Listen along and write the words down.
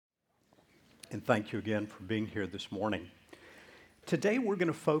and thank you again for being here this morning. Today we're going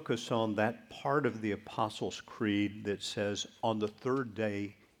to focus on that part of the Apostles' Creed that says, on the third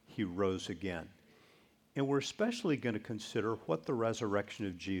day he rose again. And we're especially going to consider what the resurrection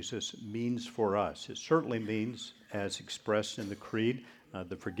of Jesus means for us. It certainly means, as expressed in the Creed,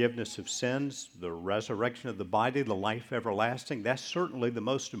 the forgiveness of sins, the resurrection of the body, the life everlasting. That's certainly the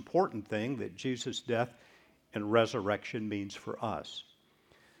most important thing that Jesus' death and resurrection means for us.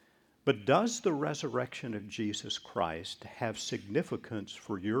 But does the resurrection of Jesus Christ have significance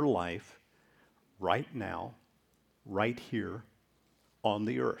for your life right now, right here on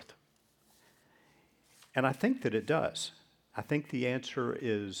the earth? And I think that it does. I think the answer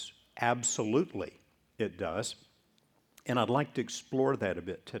is absolutely it does. And I'd like to explore that a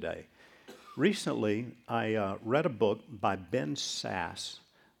bit today. Recently, I read a book by Ben Sasse.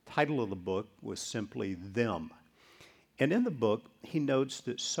 The title of the book was simply Them. And in the book, he notes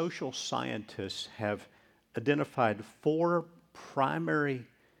that social scientists have identified four primary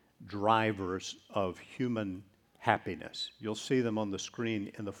drivers of human happiness. You'll see them on the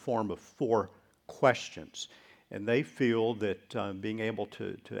screen in the form of four questions. And they feel that being able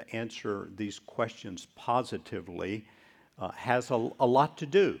to answer these questions positively has a lot to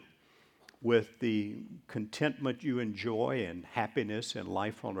do with the contentment you enjoy and happiness in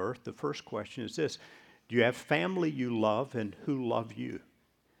life on earth. The first question is this: do you have family you love and who love you?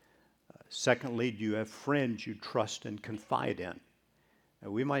 Secondly, do you have friends you trust and confide in?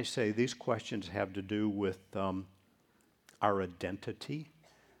 Now, we might say these questions have to do with our identity,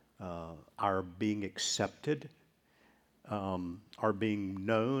 our being accepted, our being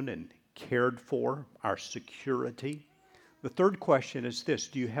known and cared for, our security. The third question is this: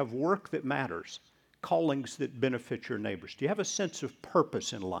 do you have work that matters, callings that benefit your neighbors? Do you have a sense of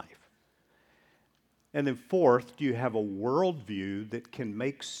purpose in life? And then fourth, do you have a worldview that can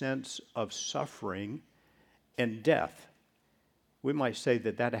make sense of suffering and death? We might say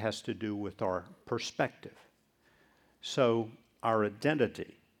that that has to do with our perspective. So our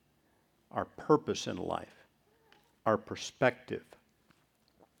identity, our purpose in life, our perspective.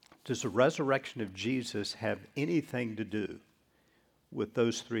 Does the resurrection of Jesus have anything to do with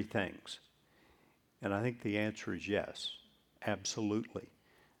those three things? And I think the answer is yes, absolutely.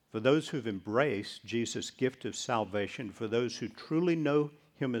 For those who've embraced Jesus' gift of salvation, for those who truly know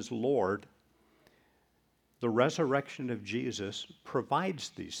him as Lord, the resurrection of Jesus provides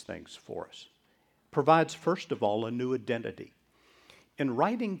these things for us. Provides, first of all, a new identity. In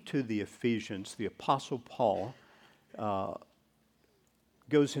writing to the Ephesians, the Apostle Paul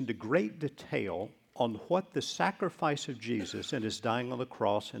goes into great detail on what the sacrifice of Jesus and his dying on the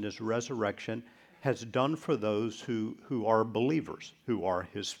cross and his resurrection has done for those who are believers, who are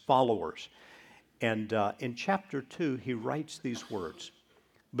his followers. And in chapter 2, he writes these words: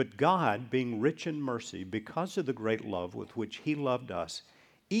 "But God, being rich in mercy, because of the great love with which he loved us,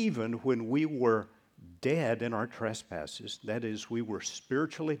 even when we were dead in our trespasses," that is, we were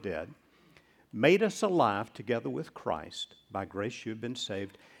spiritually dead, "made us alive together with Christ. By grace you have been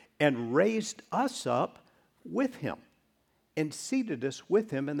saved, and raised us up with him, and seated us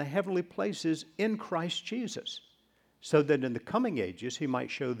with him in the heavenly places in Christ Jesus, so that in the coming ages he might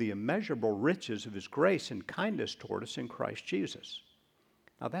show the immeasurable riches of his grace and kindness toward us in Christ Jesus."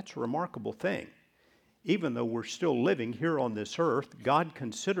 Now that's a remarkable thing. Even though we're still living here on this earth, God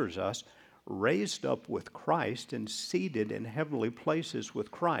considers us raised up with Christ and seated in heavenly places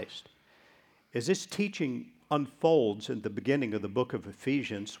with Christ. As this teaching unfolds in the beginning of the book of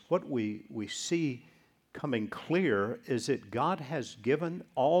Ephesians, what we see coming clear is that God has given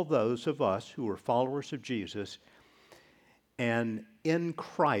all those of us who are followers of Jesus an in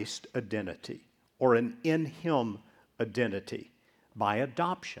Christ identity, or an in him identity, by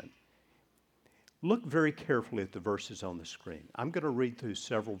adoption. Look very carefully at the verses on the screen. I'm going to read through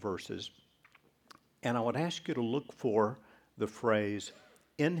several verses, and I would ask you to look for the phrase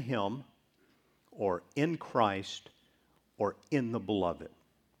in him, or in Christ, or in the beloved.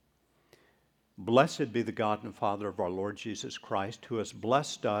 "Blessed be the God and Father of our Lord Jesus Christ, who has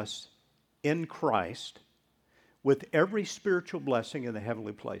blessed us in Christ with every spiritual blessing in the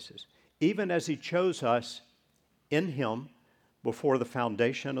heavenly places, even as he chose us in him before the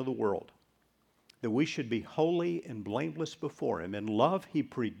foundation of the world, that we should be holy and blameless before him. In love he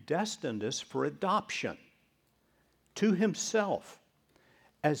predestined us for adoption to himself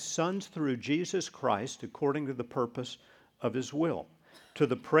as sons through Jesus Christ, according to the purpose of his will, to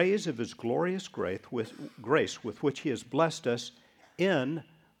the praise of his glorious grace with which he has blessed us in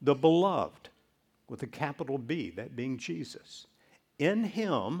the beloved," with a capital B, that being Jesus. "In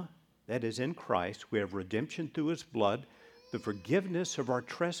him," that is in Christ, "we have redemption through his blood, the forgiveness of our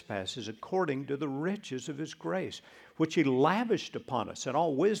trespasses according to the riches of his grace, which he lavished upon us in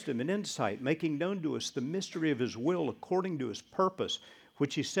all wisdom and insight, making known to us the mystery of his will according to his purpose,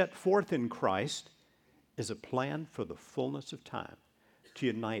 which he set forth in Christ as a plan for the fullness of time, to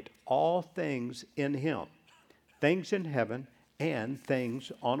unite all things in him, things in heaven and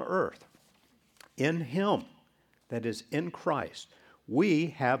things on earth. In him, that is in Christ, we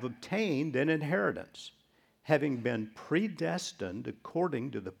have obtained an inheritance, having been predestined according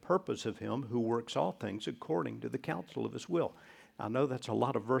to the purpose of him who works all things according to the counsel of his will. I know that's a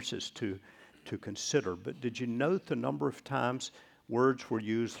lot of verses to consider, but did you note the number of times words were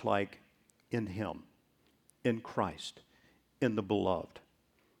used like in him, in Christ, in the beloved?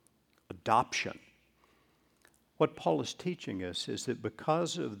 Adoption. What Paul is teaching us is that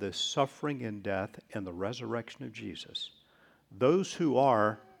because of the suffering and death and the resurrection of Jesus, those who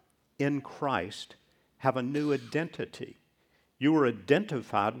are in Christ have a new identity. You were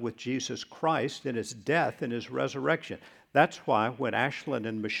identified with Jesus Christ in his death and his resurrection. That's why when Ashlyn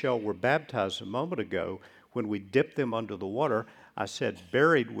and Michelle were baptized a moment ago, when we dipped them under the water, I said,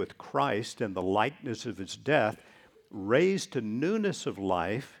 buried with Christ in the likeness of his death, raised to newness of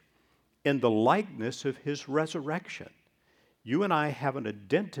life in the likeness of his resurrection. You and I have an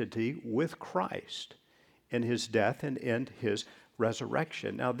identity with Christ in his death and in his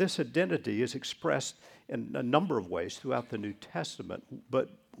resurrection. Now, this identity is expressed in a number of ways throughout the New Testament, but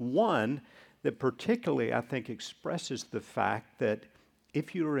one that particularly, I think, expresses the fact that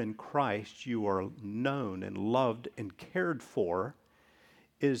if you are in Christ, you are known and loved and cared for,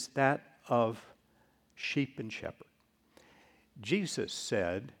 is that of sheep and shepherd. Jesus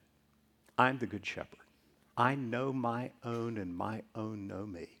said, I'm the good shepherd. I know my own and my own know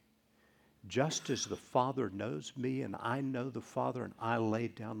me. Just as the Father knows me and I know the Father, and I lay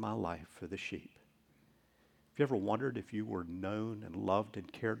down my life for the sheep. Have you ever wondered if you were known and loved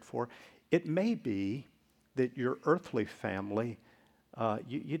and cared for? It may be that your earthly family,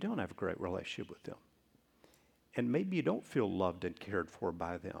 you don't have a great relationship with them. And maybe you don't feel loved and cared for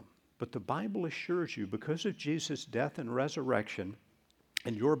by them. But the Bible assures you, because of Jesus' death and resurrection,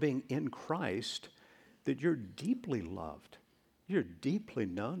 and your being in Christ, that you're deeply loved. You're deeply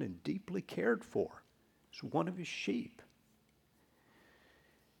known and deeply cared for as one of his sheep.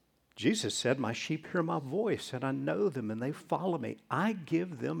 Jesus said, my sheep hear my voice, and I know them, and they follow me. I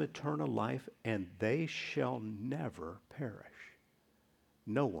give them eternal life, and they shall never perish.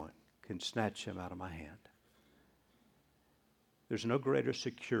 No one can snatch them out of my hand. There's no greater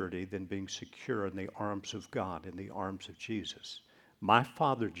security than being secure in the arms of God, in the arms of Jesus. My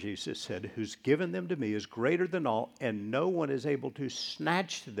Father, Jesus said, who's given them to me is greater than all, and no one is able to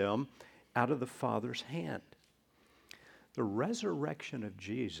snatch them out of the Father's hand. The resurrection of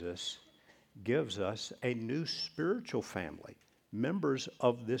Jesus gives us a new spiritual family, members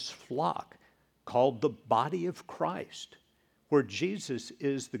of this flock called the body of Christ, where Jesus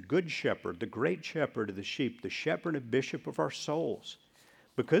is the good shepherd, the great shepherd of the sheep, the shepherd and bishop of our souls.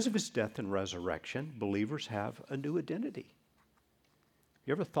 Because of his death and resurrection, believers have a new identity.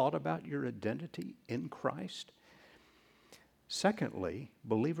 You ever thought about your identity in Christ? Secondly,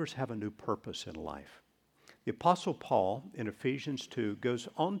 believers have a new purpose in life. The Apostle Paul in Ephesians 2 goes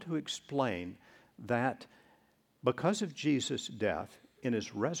on to explain that because of Jesus' death, in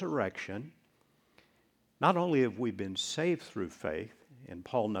his resurrection, not only have we been saved through faith, and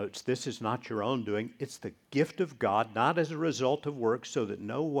Paul notes this is not your own doing, it's the gift of God, not as a result of works, so that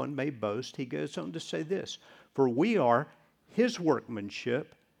no one may boast. He goes on to say this, for we are his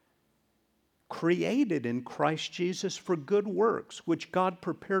workmanship, created in Christ Jesus for good works, which God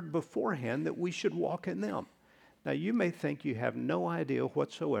prepared beforehand that we should walk in them. Now, you may think you have no idea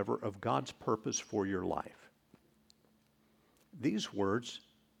whatsoever of God's purpose for your life. These words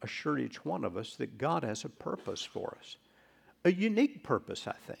assure each one of us that God has a purpose for us, a unique purpose,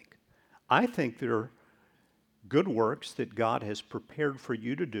 I think. I think there are good works that God has prepared for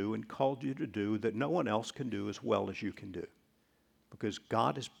you to do and called you to do that no one else can do as well as you can do. Because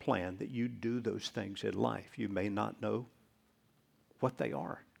God has planned that you do those things in life. You may not know what they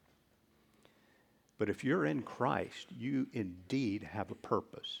are. But if you're in Christ, you indeed have a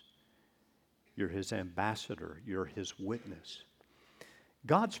purpose. You're his ambassador. You're his witness.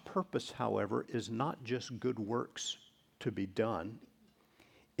 God's purpose, however, is not just good works to be done.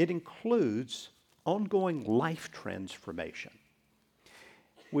 It includes ongoing life transformation.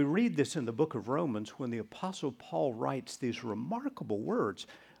 We read this in the book of Romans when the Apostle Paul writes these remarkable words.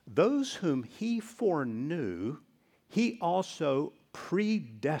 Those whom he foreknew, he also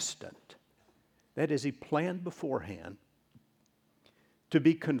predestined. That is, he planned beforehand to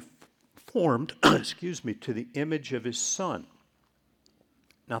be conformed conformed, excuse me, to the image of his Son.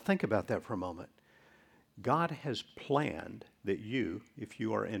 Now think about that for a moment. God has planned that you, if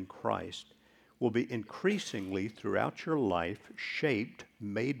you are in Christ, will be increasingly throughout your life shaped,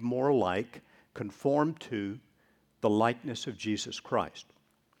 made more like, conformed to the likeness of Jesus Christ.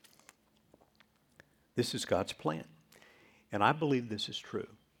 This is God's plan. And I believe this is true.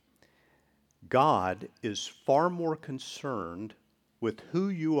 God is far more concerned with who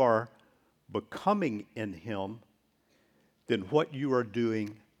you are becoming in him than what you are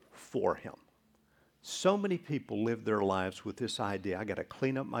doing for him. So many people live their lives with this idea, I got to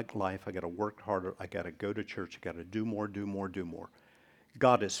clean up my life, I got to work harder, I got to go to church, I got to do more, do more, do more.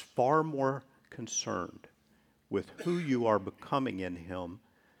 God is far more concerned with who you are becoming in him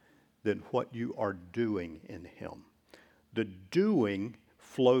than what you are doing in him. The doing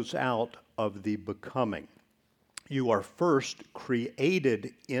flows out of the becoming. You are first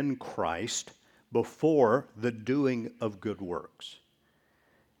created in Christ before the doing of good works.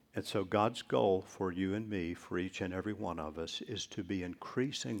 And so God's goal for you and me, for each and every one of us, is to be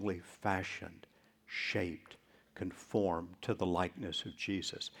increasingly fashioned, shaped, conformed to the likeness of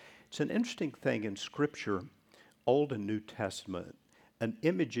Jesus. It's an interesting thing in Scripture, Old and New Testament, an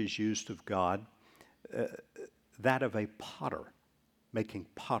image is used of God, that of a potter making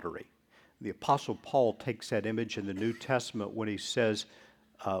pottery. The Apostle Paul takes that image in the New Testament when he says,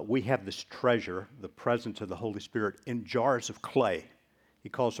 we have this treasure, the presence of the Holy Spirit, in jars of clay. He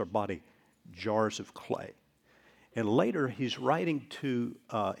calls our body jars of clay. And later he's writing to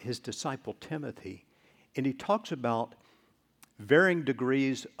his disciple Timothy, and he talks about varying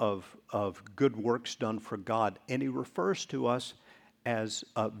degrees of good works done for God, and he refers to us as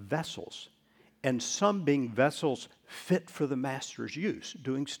vessels, and some being vessels fit for the master's use,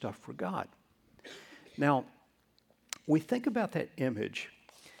 doing stuff for God. Now, we think about that image.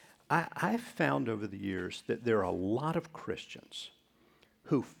 I've found over the years that there are a lot of Christians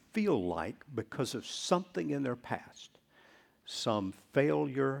who feel like, because of something in their past, some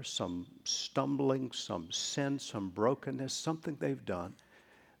failure, some stumbling, some sin, some brokenness, something they've done,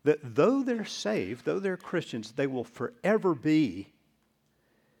 that though they're saved, though they're Christians, they will forever be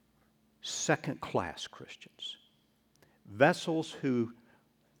second-class Christians. Vessels who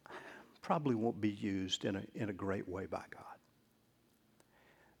probably won't be used in a great way by God.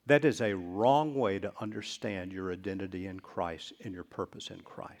 That is a wrong way to understand your identity in Christ and your purpose in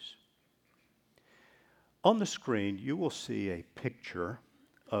Christ. On the screen, you will see a picture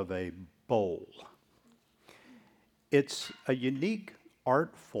of a bowl. It's a unique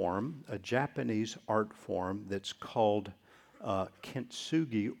art form, a Japanese art form that's called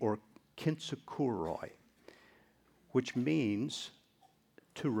kintsugi or kintsukuroi, which means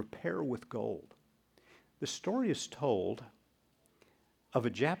to repair with gold. The story is told of a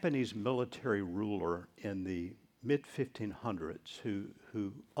Japanese military ruler in the mid-1500s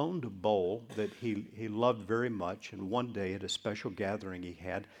who owned a bowl that he loved very much, and one day at a special gathering he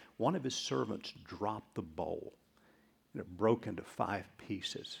had, one of his servants dropped the bowl, and it broke into 5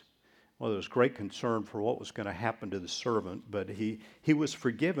 pieces. Well, there was great concern for what was going to happen to the servant, but he was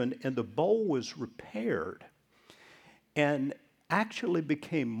forgiven, and the bowl was repaired and actually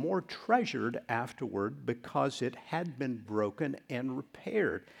became more treasured afterward because it had been broken and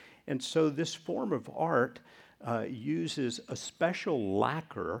repaired. And so this form of art uses a special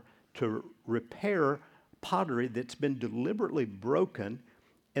lacquer to repair pottery that's been deliberately broken,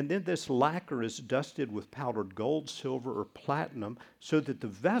 and then this lacquer is dusted with powdered gold, silver, or platinum so that the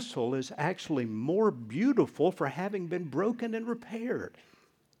vessel is actually more beautiful for having been broken and repaired.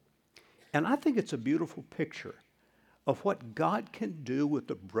 And I think it's a beautiful picture of what God can do with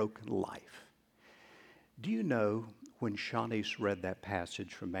a broken life. Do you know, when Shanice read that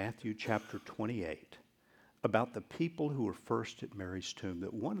passage from Matthew chapter 28 about the people who were first at Mary's tomb,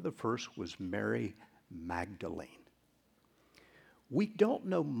 that one of the first was Mary Magdalene? We don't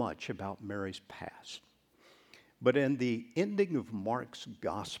know much about Mary's past, but in the ending of Mark's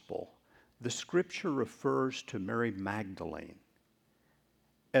gospel, the scripture refers to Mary Magdalene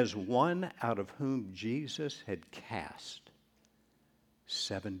as one out of whom Jesus had cast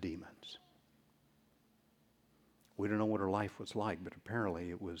 7 demons. We don't know what her life was like, but apparently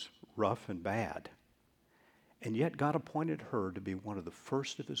it was rough and bad. And yet God appointed her to be one of the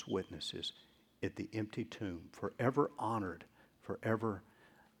first of his witnesses at the empty tomb, forever honored, forever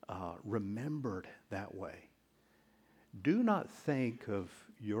remembered that way. Do not think of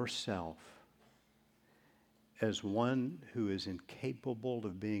yourself as one who is incapable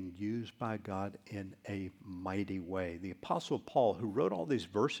of being used by God in a mighty way. The Apostle Paul, who wrote all these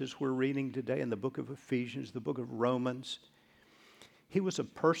verses we're reading today in the book of Ephesians, the book of Romans, he was a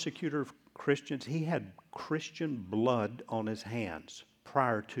persecutor Christians. He had Christian blood on his hands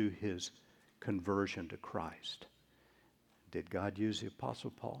prior to his conversion to Christ. Did God use the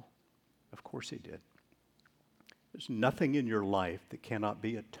Apostle Paul? Of course he did. There's nothing in your life that cannot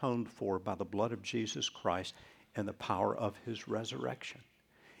be atoned for by the blood of Jesus Christ and the power of his resurrection.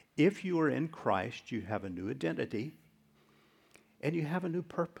 If you are in Christ, you have a new identity and you have a new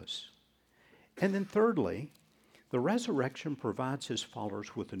purpose. And then thirdly, the resurrection provides his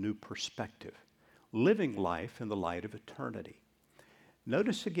followers with a new perspective, living life in the light of eternity.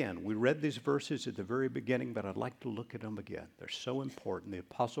 Notice again, we read these verses at the very beginning, but I'd like to look at them again. They're so important. The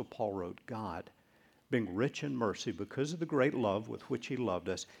Apostle Paul wrote, God, being rich in mercy because of the great love with which he loved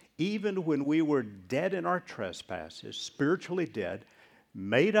us, even when we were dead in our trespasses, spiritually dead,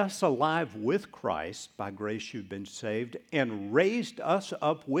 made us alive with Christ, by grace you've been saved, and raised us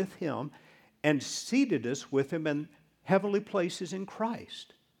up with him, and seated us with him in heavenly places in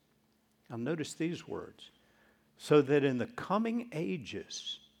Christ. Now notice these words. So that in the coming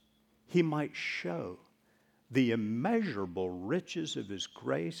ages he might show the immeasurable riches of his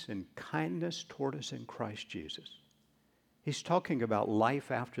grace and kindness toward us in Christ Jesus. He's talking about life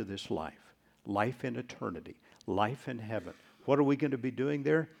after this life, life in eternity, life in heaven. What are we going to be doing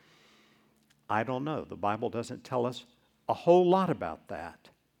there? I don't know. The Bible doesn't tell us a whole lot about that.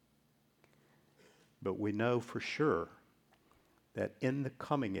 But we know for sure that in the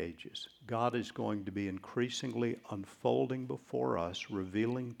coming ages, God is going to be increasingly unfolding before us,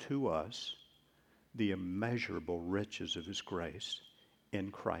 revealing to us the immeasurable riches of his grace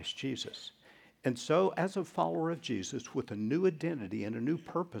in Christ Jesus. And so, as a follower of Jesus with a new identity and a new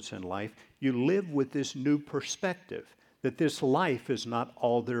purpose in life, you live with this new perspective, that this life is not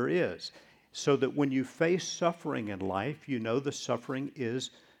all there is. So that when you face suffering in life, you know the suffering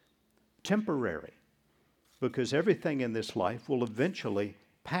is temporary, because everything in this life will eventually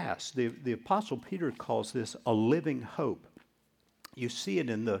pass. The Apostle Peter calls this a living hope. You see it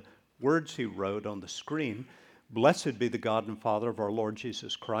in the words he wrote on the screen. Blessed be the God and Father of our Lord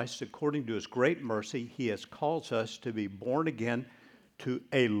Jesus Christ. According to his great mercy, he has caused us to be born again to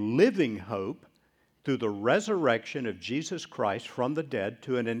a living hope through the resurrection of Jesus Christ from the dead,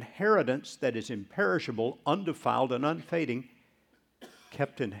 to an inheritance that is imperishable, undefiled, and unfading,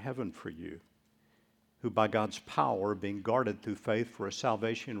 kept in heaven for you, who by God's power are being guarded through faith for a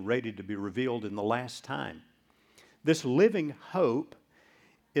salvation ready to be revealed in the last time. This living hope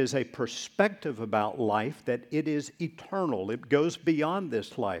is a perspective about life that it is eternal. It goes beyond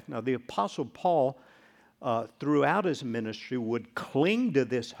this life. Now, the Apostle Paul, throughout his ministry, would cling to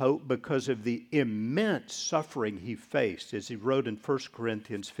this hope because of the immense suffering he faced, as he wrote in 1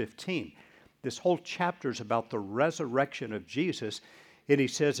 Corinthians 15. This whole chapter is about the resurrection of Jesus. And he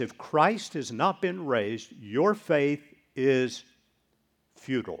says, if Christ has not been raised, your faith is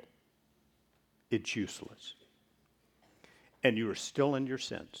futile. It's useless. And you are still in your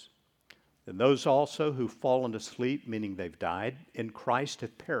sins. And those also who've fallen asleep, meaning they've died, in Christ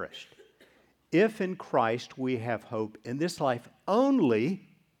have perished. If in Christ we have hope in this life only,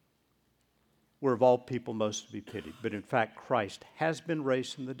 we're of all people most to be pitied. But in fact, Christ has been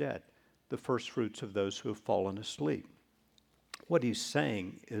raised from the dead, the first fruits of those who have fallen asleep. What he's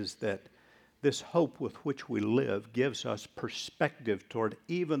saying is that this hope with which we live gives us perspective toward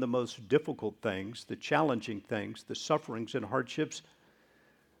even the most difficult things, the challenging things, the sufferings and hardships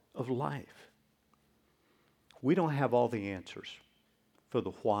of life. We don't have all the answers for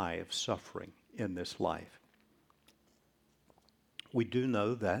the why of suffering in this life. We do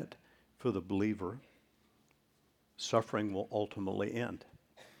know that for the believer, suffering will ultimately end.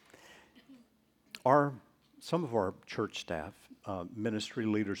 Some of our church staff, ministry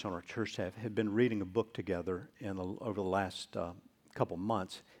leaders on our church staff, have been reading a book together over the last couple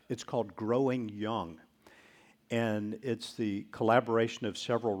months. It's called Growing Young. And it's the collaboration of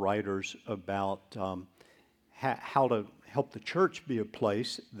several writers about how to help the church be a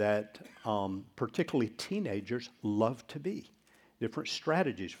place that particularly teenagers love to be. Different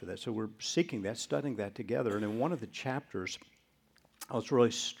strategies for that. So we're seeking that, studying that together. And in one of the chapters, I was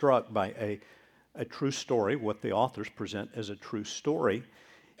really struck by a true story, what the authors present as a true story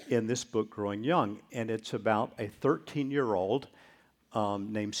in this book, Growing Young. And it's about a 13-year-old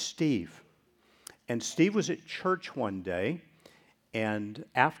named Steve. And Steve was at church one day, and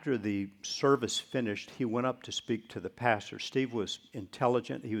after the service finished, he went up to speak to the pastor. Steve was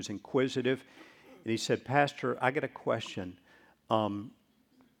intelligent, he was inquisitive, and he said, Pastor, I got a question.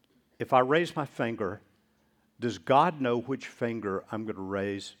 If I raise my finger, does God know which finger I'm going to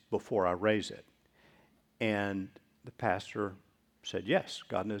raise before I raise it? And the pastor said, yes,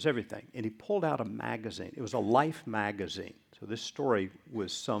 God knows everything. And he pulled out a magazine. It was a Life magazine. So this story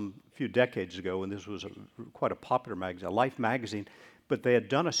was some few decades ago, and this was quite a popular magazine, a Life magazine, but they had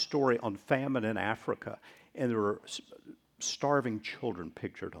done a story on famine in Africa, and there were starving children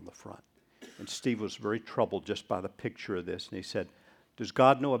pictured on the front. And Steve was very troubled just by the picture of this, and he said, does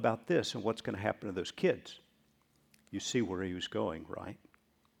God know about this and what's going to happen to those kids? You see where he was going, right?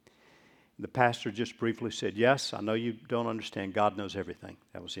 The pastor just briefly said, yes, I know you don't understand. God knows everything.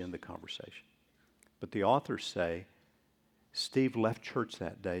 That was the end of the conversation. But the authors say, Steve left church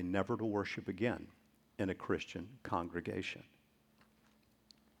that day never to worship again in a Christian congregation.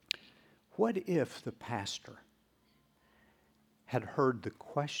 What if the pastor had heard the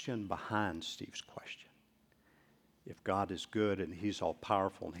question behind Steve's question? If God is good and he's all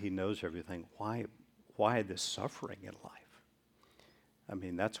powerful and he knows everything, why this suffering in life? I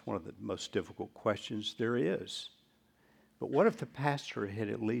mean, that's one of the most difficult questions there is. But what if the pastor had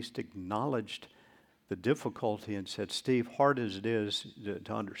at least acknowledged the difficulty and said, Steve, hard as it is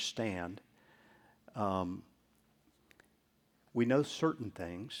to understand, we know certain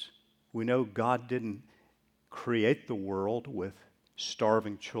things. We know God didn't create the world with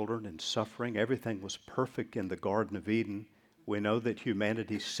starving children and suffering. Everything was perfect in the Garden of Eden. We know that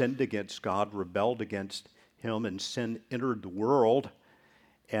humanity sinned against God, rebelled against him, and sin entered the world.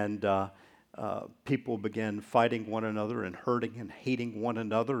 And people began fighting one another and hurting and hating one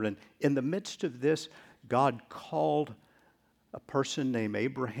another. And in the midst of this, God called a person named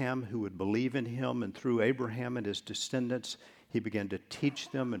Abraham who would believe in him. And through Abraham and his descendants, he began to teach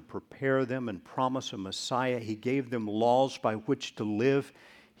them and prepare them and promise a Messiah. He gave them laws by which to live.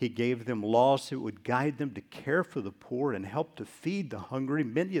 He gave them laws that would guide them to care for the poor and help to feed the hungry.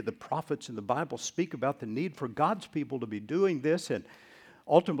 Many of the prophets in the Bible speak about the need for God's people to be doing this. And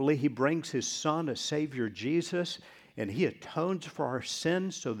ultimately, he brings his son, a Savior, Jesus, and he atones for our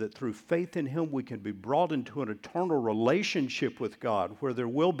sins so that through faith in him we can be brought into an eternal relationship with God where there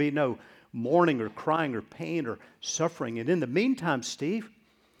will be no mourning or crying or pain or suffering. And in the meantime, Steve,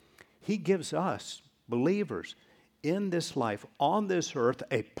 he gives us, believers, in this life, on this earth,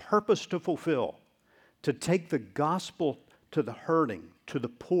 a purpose to fulfill, to take the gospel to the hurting, to the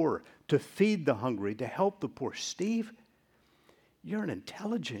poor, to feed the hungry, to help the poor. Steve, you're an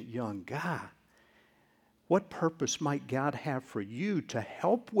intelligent young guy. What purpose might God have for you to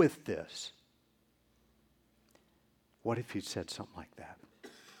help with this? What if he said something like that?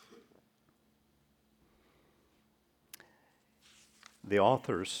 The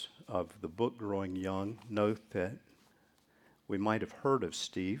authors of the book Growing Young note that we might have heard of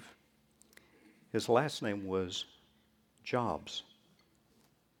Steve. His last name was Jobs.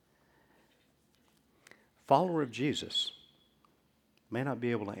 Follower of Jesus may not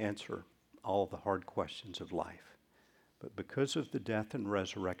be able to answer all the hard questions of life, but because of the death and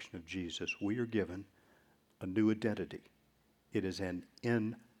resurrection of Jesus, we are given a new identity. It is an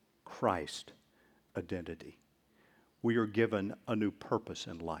in Christ identity. We are given a new purpose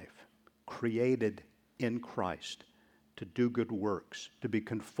in life, created in Christ to do good works, to be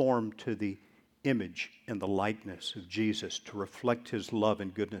conformed to the image and the likeness of Jesus, to reflect his love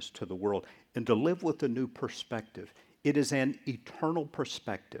and goodness to the world, and to live with a new perspective. It is an eternal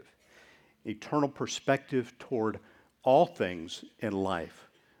perspective toward all things in life.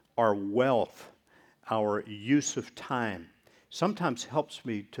 Our wealth, our use of time, sometimes helps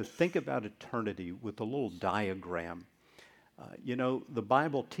me to think about eternity with a little diagram. The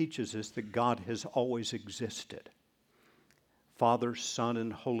Bible teaches us that God has always existed. Father, Son,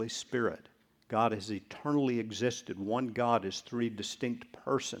 and Holy Spirit. God has eternally existed. One God is three distinct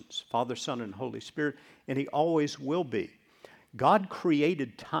persons, Father, Son, and Holy Spirit, and he always will be. God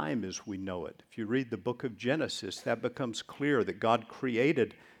created time as we know it. If you read the book of Genesis, that becomes clear that God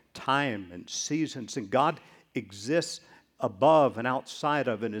created time and seasons, and God exists above and outside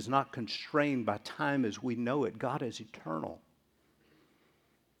of and is not constrained by time as we know it. God is eternal.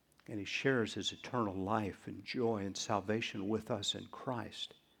 And he shares his eternal life and joy and salvation with us in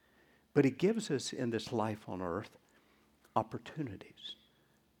Christ. But he gives us in this life on earth opportunities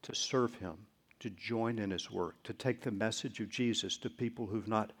to serve him, to join in his work, to take the message of Jesus to people who've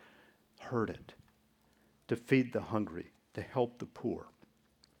not heard it, to feed the hungry, to help the poor.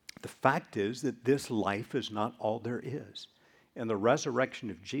 The fact is that this life is not all there is. And the resurrection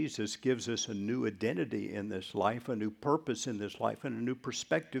of Jesus gives us a new identity in this life, a new purpose in this life, and a new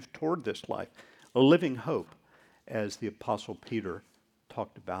perspective toward this life, a living hope, as the Apostle Peter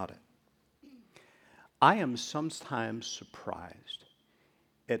talked about it. I am sometimes surprised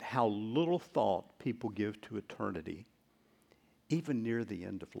at how little thought people give to eternity, even near the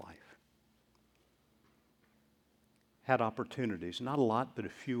end of life. Had opportunities, not a lot, but a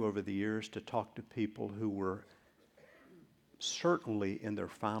few over the years, to talk to people who were certainly in their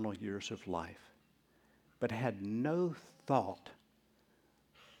final years of life, but had no thought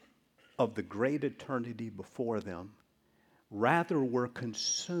of the great eternity before them, rather were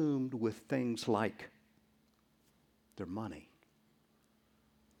consumed with things like their money.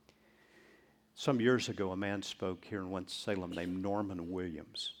 Some years ago, a man spoke here in Winston-Salem named Norman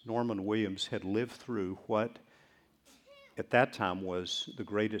Williams. Norman Williams had lived through what at that time was the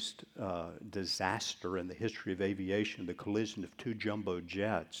greatest disaster in the history of aviation, the collision of two jumbo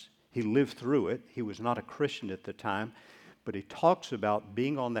jets. He lived through it. He was not a Christian at the time, but he talks about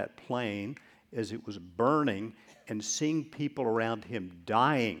being on that plane as it was burning and seeing people around him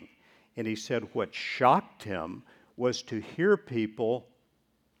dying. And he said what shocked him was to hear people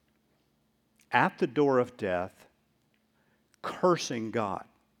at the door of death cursing God,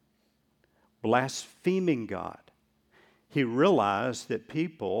 blaspheming God. He realized that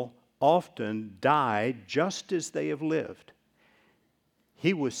people often die just as they have lived.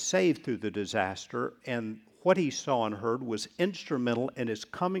 He was saved through the disaster, and what he saw and heard was instrumental in his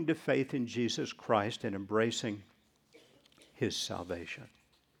coming to faith in Jesus Christ and embracing his salvation.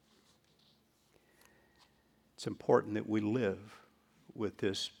 It's important that we live with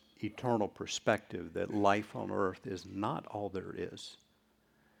this eternal perspective that life on earth is not all there is.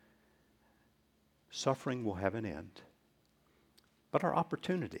 Suffering will have an end, but our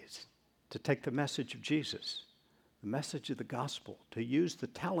opportunities to take the message of Jesus, the message of the gospel, to use the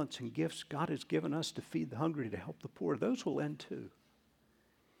talents and gifts God has given us to feed the hungry, to help the poor, those will end too.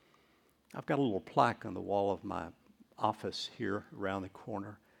 I've got a little plaque on the wall of my office here around the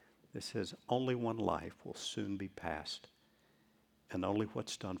corner that says, "Only one life will soon be passed, and only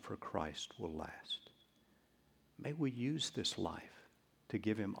what's done for Christ will last." May we use this life to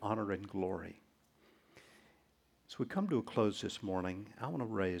give him honor and glory. As we come to a close this morning, I want to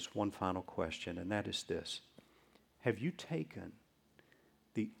raise one final question, and that is this. Have you taken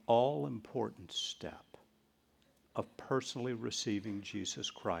the all-important step of personally receiving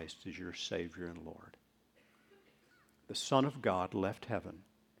Jesus Christ as your Savior and Lord? The Son of God left heaven,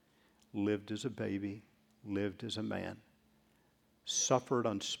 lived as a baby, lived as a man, suffered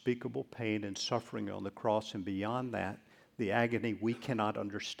unspeakable pain and suffering on the cross, and beyond that, the agony we cannot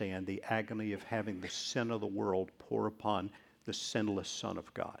understand, the agony of having the sin of the world pour upon the sinless Son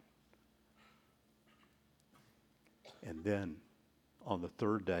of God. And then, on the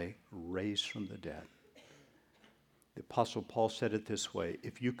third day, raised from the dead. The Apostle Paul said it this way: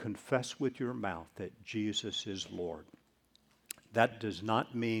 if you confess with your mouth that Jesus is Lord, that does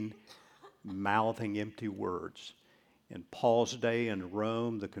not mean mouthing empty words. In Paul's day in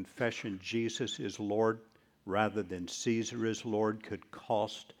Rome, the confession Jesus is Lord rather than Caesar is Lord could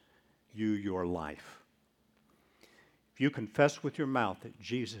cost you your life. If you confess with your mouth that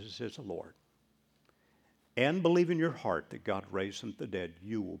Jesus is Lord and believe in your heart that God raised him from the dead,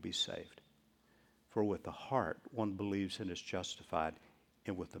 you will be saved. For with the heart one believes and is justified,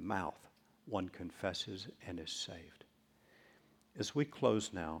 and with the mouth one confesses and is saved. As we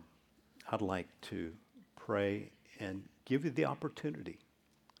close now, I'd like to pray and give you the opportunity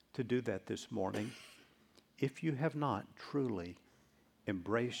to do that this morning if you have not truly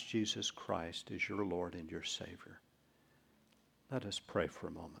embraced Jesus Christ as your Lord and your Savior. Let us pray for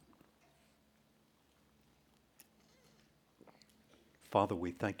a moment. Father,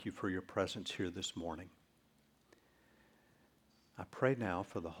 we thank you for your presence here this morning. I pray now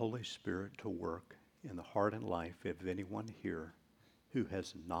for the Holy Spirit to work in the heart and life of anyone here who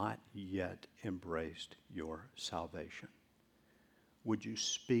has not yet embraced your salvation. Would you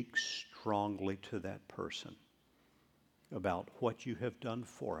speak strongly to that person about what you have done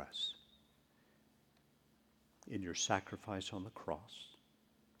for us in your sacrifice on the cross?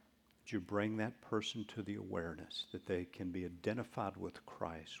 Would you bring that person to the awareness that they can be identified with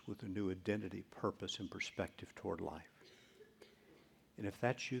Christ with a new identity, purpose, and perspective toward life? And if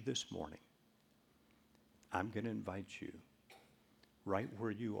that's you this morning, I'm going to invite you right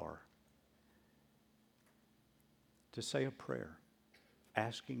where you are to say a prayer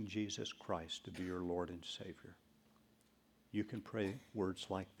asking Jesus Christ to be your Lord and Savior. You can pray words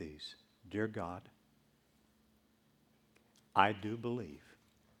like these: Dear God, I do believe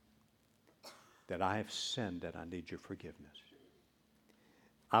that I have sinned and I need your forgiveness.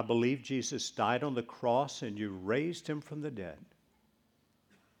 I believe Jesus died on the cross and you raised him from the dead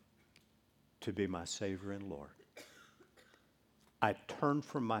to be my Savior and Lord. I turn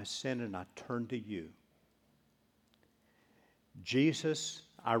from my sin and I turn to you. Jesus,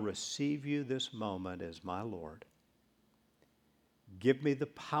 I receive you this moment as my Lord. Give me the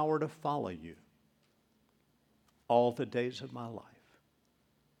power to follow you all the days of my life.